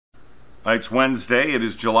It's Wednesday. It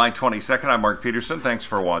is July 22nd. I'm Mark Peterson. Thanks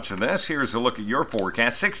for watching this. Here's a look at your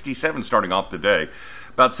forecast. 67 starting off the day.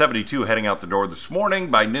 About 72 heading out the door this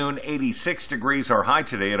morning. By noon, 86 degrees our high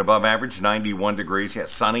today at above average, 91 degrees.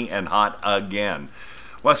 Yes, sunny and hot again.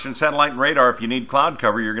 Western satellite and radar, if you need cloud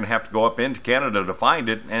cover, you're going to have to go up into Canada to find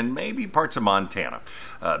it, and maybe parts of Montana.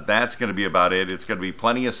 That's going to be about it. It's going to be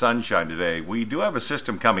plenty of sunshine today. We do have a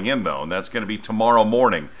system coming in, though, and that's going to be tomorrow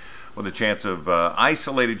morning, with a chance of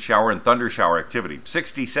isolated shower and thunder shower activity.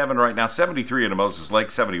 67 right now, 73 into Moses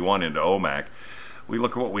Lake, 71 into Omak. We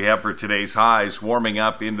look at what we have for today's highs, warming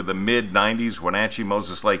up into the mid-90s, Wenatchee,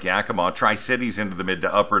 Moses Lake, Yakima, Tri-Cities into the mid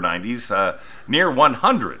to upper 90s, near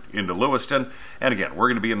 100 into Lewiston. And again, we're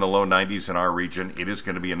going to be in the low 90s in our region. It is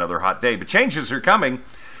going to be another hot day. But changes are coming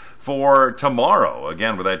for tomorrow,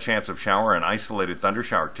 again, with that chance of shower and isolated thunder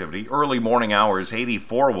shower activity. Early morning hours,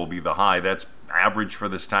 84 will be the high. That's average for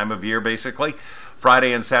this time of year, basically.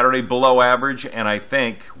 Friday and Saturday, below average, and I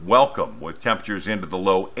think welcome with temperatures into the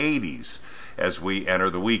low 80s as we enter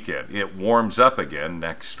the weekend. It warms up again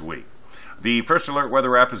next week. The First Alert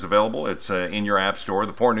Weather app is available. It's in your app store.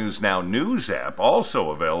 The 4 News Now News app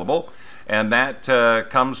also available, and that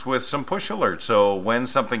comes with some push alerts. So when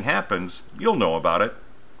something happens, you'll know about it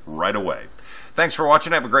right away. Thanks for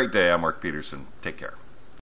watching. Have a great day. I'm Mark Peterson. Take care.